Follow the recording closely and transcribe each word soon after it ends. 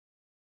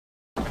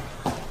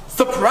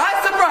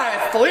Surprise, surprise,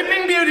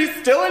 Sleeping Beauty's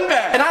still in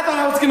bed. And I thought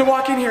I was gonna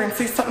walk in here and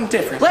see something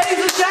different. Ladies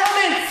and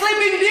gentlemen,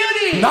 Sleeping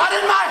Beauty! Not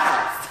in my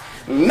house!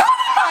 Not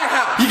in my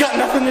house! You got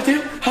nothing to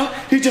do? Huh?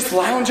 You just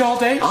lounge all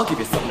day? I'll give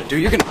you something to do.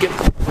 You're gonna get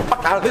the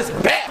fuck out of this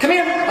bed. Come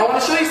here, I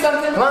wanna show you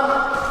something. Come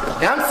on.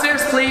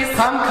 Downstairs, please.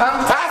 Come.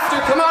 Faster,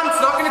 come on,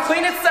 it's not gonna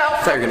clean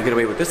itself. I thought you were gonna get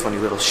away with this one, you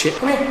little shit.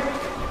 Come here.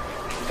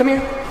 Come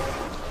here.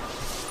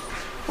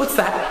 What's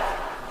that?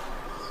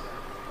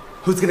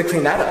 Who's gonna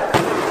clean that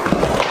up?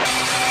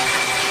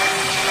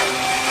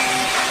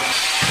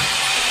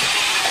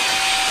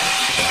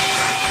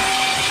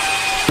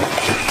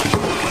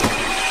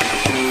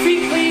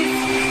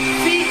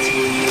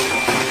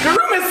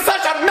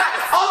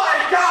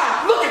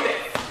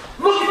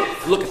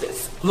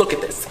 Look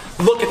at this.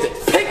 Look at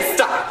this.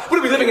 Pigsty! What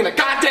are we living in a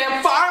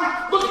goddamn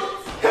farm? Look at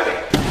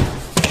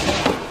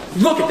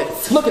this. Look at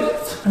this. Look at this.